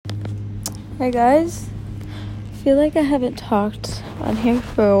Hi guys, I feel like I haven't talked on here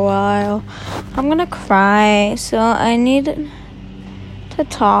for a while. I'm gonna cry, so I need to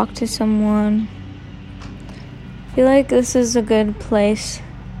talk to someone. I feel like this is a good place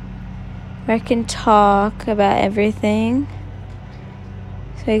where I can talk about everything,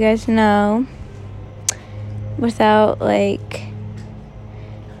 so you guys know, without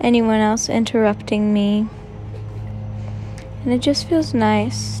anyone else interrupting me. And it just feels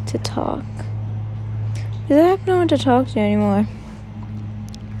nice to talk, because I have no one to talk to anymore.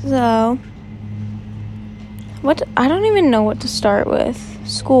 So, I don't even know what to start with.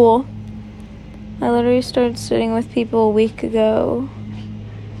 School. I literally started sitting with people a week ago,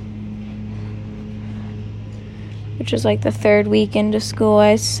 which was the third week into school.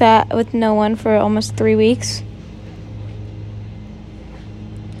 I sat with no one for almost 3 weeks.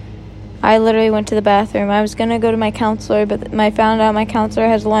 I literally went to the bathroom. I was going to go to my counselor, but I found out my counselor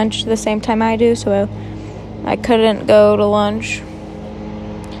has lunch the same time I do, so I couldn't go to lunch.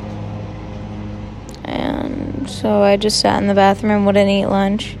 And so I just sat in the bathroom and wouldn't eat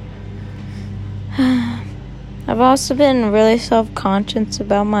lunch. I've also been really self-conscious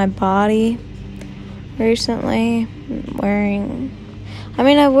about my body recently.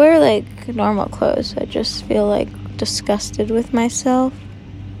 I wear normal clothes. I just feel disgusted with myself.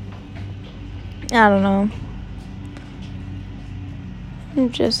 I don't know. I'm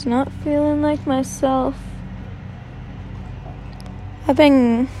just not feeling like myself. I've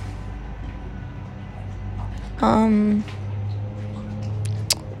been I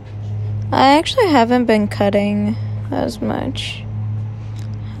actually haven't been cutting as much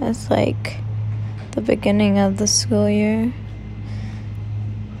as the beginning of the school year.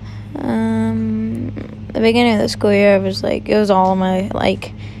 The beginning of the school year, it was all my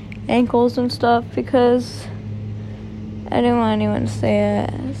ankles and stuff, because I didn't want anyone to say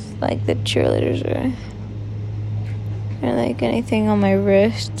the cheerleaders or anything on my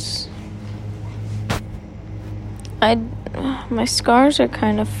wrists. My scars are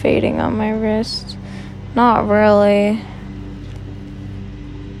kind of fading on my wrists. Not really,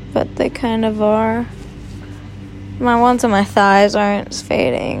 but they kind of are. My ones on my thighs aren't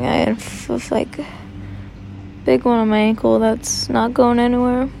fading. I have a big one on my ankle that's not going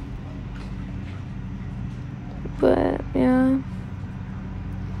anywhere. But yeah,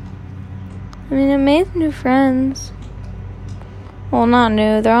 I made new friends. Well, not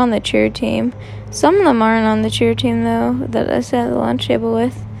new, they're on the cheer team. Some of them aren't on the cheer team, though, that I sat at the lunch table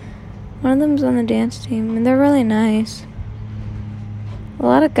with. One of them's on the dance team, and they're really nice. A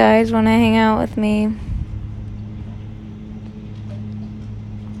lot of guys want to hang out with me.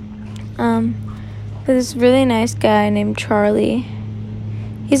 But this really nice guy named Charlie.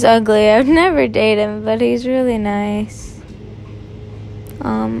 He's ugly. I've never dated him, but he's really nice.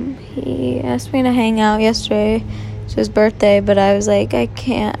 He asked me to hang out yesterday. It's his birthday, but I was I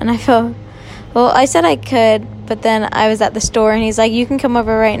can't. And I said I could, but then I was at the store, and he's you can come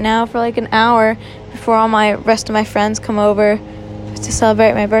over right now for an hour before all my rest of my friends come over to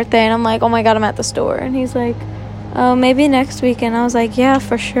celebrate my birthday. And I'm oh my God, I'm at the store. And he's oh, maybe next weekend. I was yeah,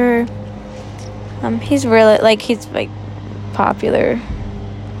 for sure. He's really, he's popular.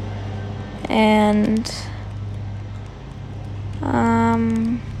 And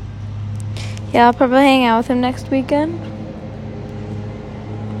yeah, I'll probably hang out with him next weekend.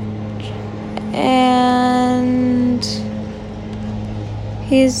 And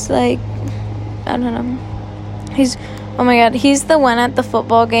he's I don't know. Oh my God, he's the one at the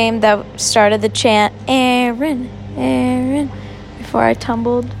football game that started the chant, Aaron, Aaron, before I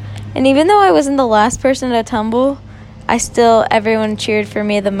tumbled. And even though I wasn't the last person to tumble, everyone cheered for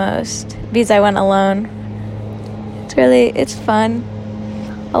me the most because I went alone. It's fun.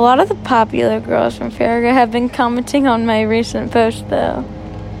 A lot of the popular girls from Farragut have been commenting on my recent post, though.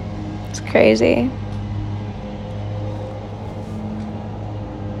 It's crazy.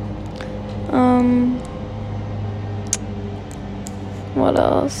 What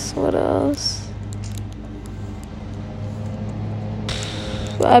else?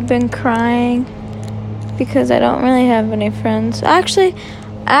 I've been crying because I don't really have any friends. Actually,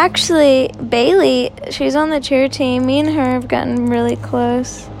 Bailey, she's on the cheer team. Me and her have gotten really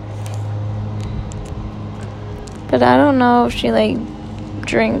close. But I don't know if she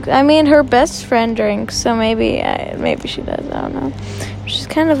drinks. Her best friend drinks, so maybe she does. I don't know. She's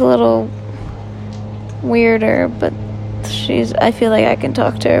kind of a little weirder, but I feel I can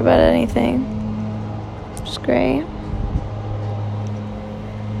talk to her about anything. It's great.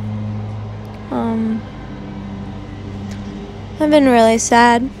 I've been really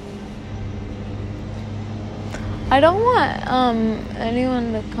sad. I don't want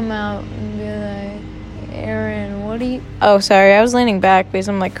anyone to come out and be like, Aaron, what do you... Oh, sorry, I was leaning back because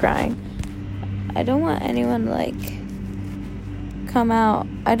I'm, like, crying. I don't want anyone to, like, come out.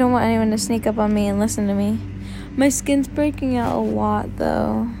 I don't want anyone to sneak up on me and listen to me. My skin's breaking out a lot,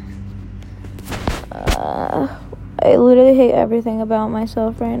 though. I literally hate everything about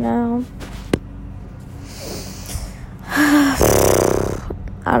myself right now.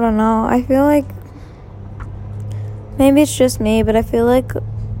 I don't know. I feel like maybe it's just me, but I feel like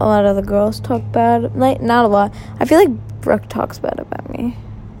a lot of the girls talk bad. Like, not a lot. I feel like Brooke talks bad about me.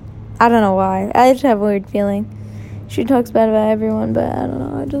 I don't know why. I just have a weird feeling. She talks bad about everyone, but I don't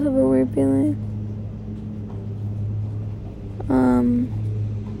know. I just have a weird feeling.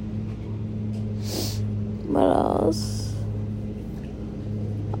 What else?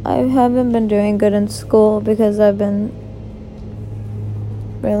 I haven't been doing good in school because I've been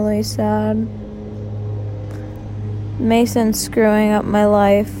really sad. Mason's screwing up my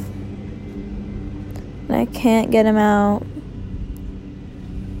life, and I can't get him out.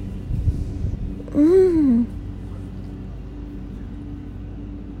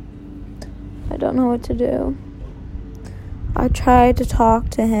 I don't know what to do. I tried to talk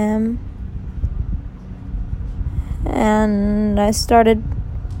to him, and I started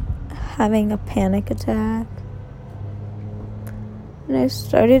having a panic attack. And I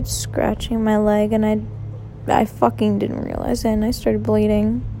started scratching my leg, and I fucking didn't realize it, and I started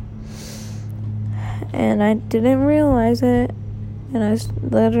bleeding. And I didn't realize it, and I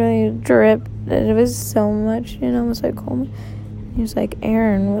literally dripped. It was so much, you know, it was like, oh my. He was like,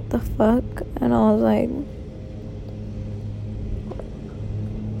 Aaron, what the fuck? And I was like,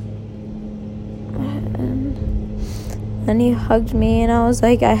 and then he hugged me, and I was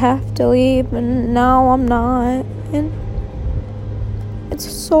like, I have to leave, and now I'm not. And it's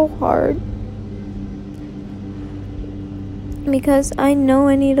so hard because I know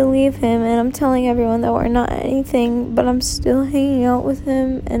I need to leave him, and I'm telling everyone that we're not anything, but I'm still hanging out with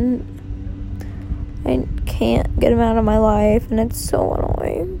him, and I can't get him out of my life, and it's so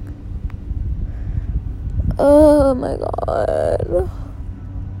annoying. Oh my god.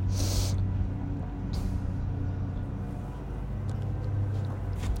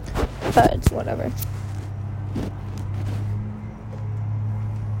 But it's whatever.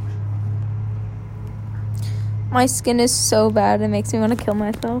 My skin is so bad, it makes me want to kill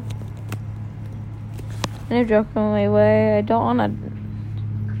myself. In a joking way, I don't want to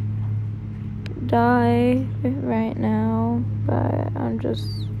die right now, but I'm just...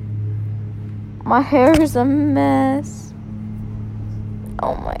 My hair is a mess.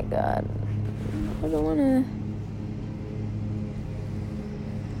 Oh my god. I don't want to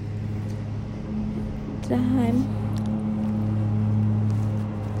die.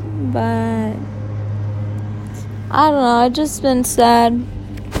 But I don't know, I've just been sad.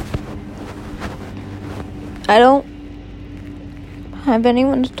 I don't have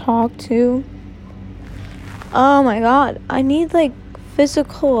anyone to talk to. Oh my god, I need like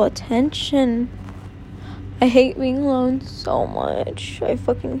physical attention. I hate being alone so much. I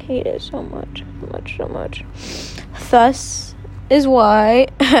fucking hate it so much. So much. Thus is why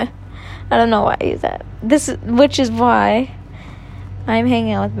I don't know why I use that. Which is why I'm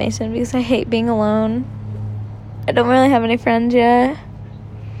hanging out with Mason, because I hate being alone. I don't really have any friends yet.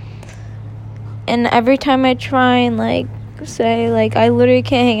 And every time I try and like say like I literally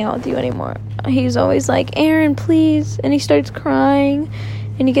can't hang out with you anymore, he's always like, Aaron, please. And he starts crying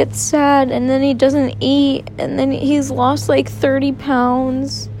and he gets sad, and then he doesn't eat, and then he's lost like 30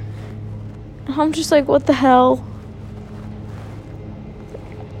 pounds. I'm just like, what the hell?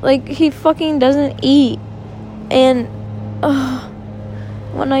 Like, he fucking doesn't eat. And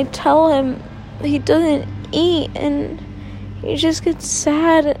when I tell him he doesn't eat, and he just gets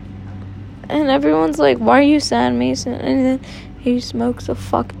sad, and everyone's like, why are you sad, Mason? And then he smokes a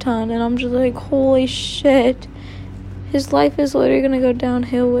fuck ton, and I'm just like, holy shit, his life is literally gonna go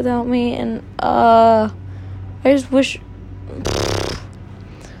downhill without me. And I just wish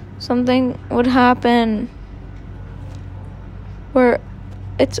something would happen where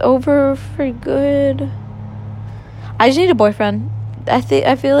it's over for good. I just need a boyfriend. I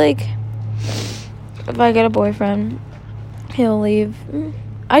feel like if I get a boyfriend, he'll leave.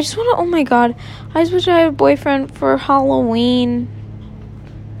 I just want to, oh my god, I just wish I had a boyfriend for Halloween.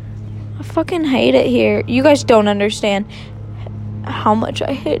 I fucking hate it here. You guys don't understand how much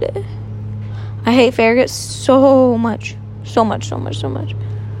I hate it. I hate Farragut so much. So much.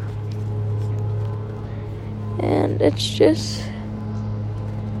 And it's just,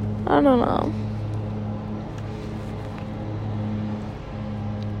 I don't know.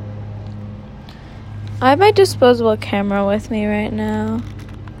 I have my disposable camera with me right now.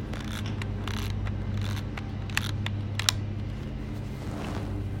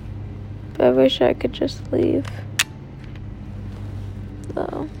 But I wish I could just leave.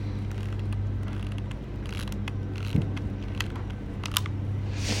 Though.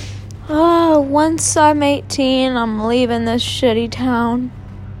 Oh, once I'm 18, I'm leaving this shitty town.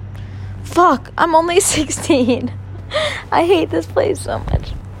 Fuck, I'm only 16. I hate this place so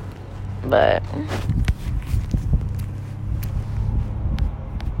much. But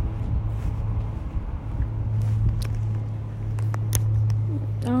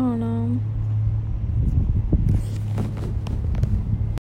I don't know.